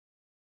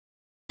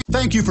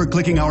Thank you for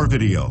clicking our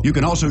video. You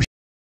can also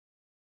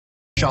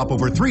shop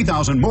over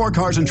 3,000 more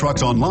cars and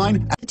trucks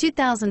online. The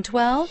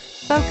 2012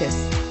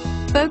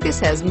 Focus. Focus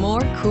has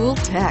more cool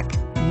tech,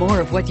 more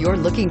of what you're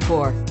looking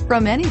for.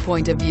 From any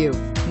point of view,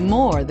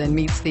 more than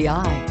meets the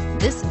eye.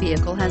 This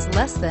vehicle has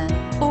less than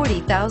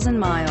 40,000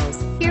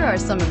 miles. Here are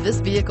some of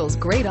this vehicle's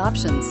great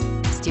options: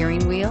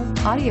 steering wheel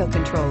audio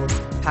controls,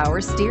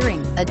 power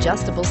steering,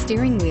 adjustable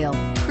steering wheel,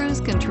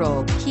 cruise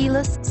control,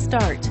 keyless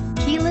start,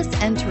 keyless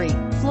entry,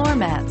 floor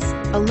mats,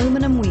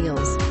 aluminum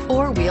wheels,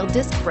 four-wheel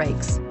disc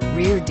brakes,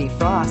 rear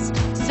defrost.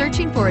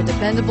 Searching for a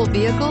dependable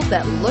vehicle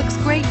that looks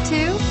great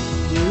too?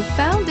 You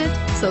found it,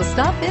 so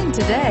stop in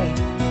today.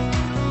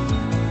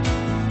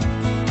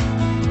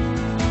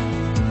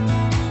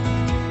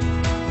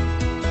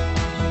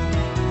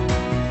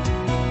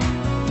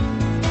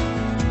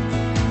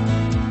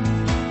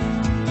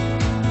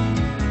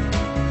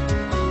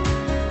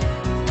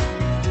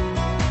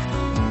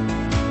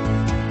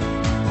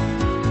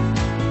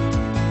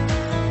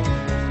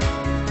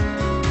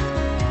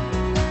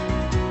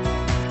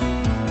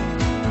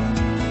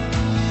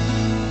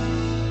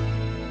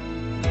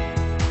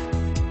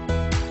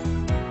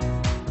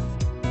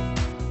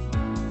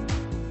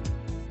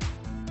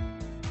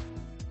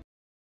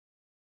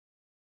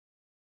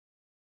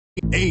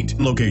 Eight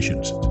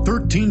locations,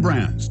 13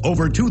 brands,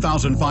 over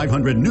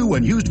 2,500 new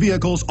and used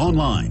vehicles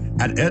online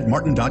at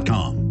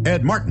edmartin.com.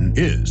 Ed Martin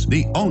is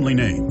the only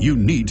name you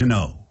need to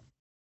know.